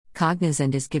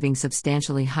Cognizant is giving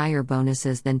substantially higher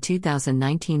bonuses than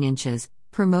 2019 inches,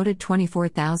 promoted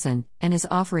 24,000, and is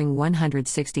offering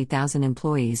 160,000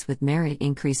 employees with merit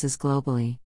increases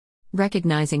globally.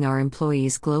 Recognizing our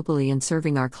employees globally and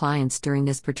serving our clients during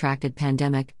this protracted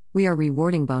pandemic, we are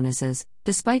rewarding bonuses,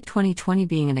 despite 2020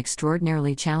 being an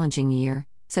extraordinarily challenging year,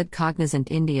 said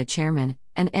Cognizant India chairman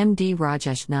and MD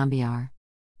Rajesh Nambiar.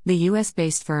 The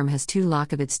US-based firm has 2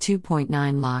 of its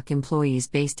 2.9 lakh employees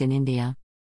based in India.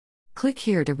 Click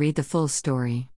here to read the full story.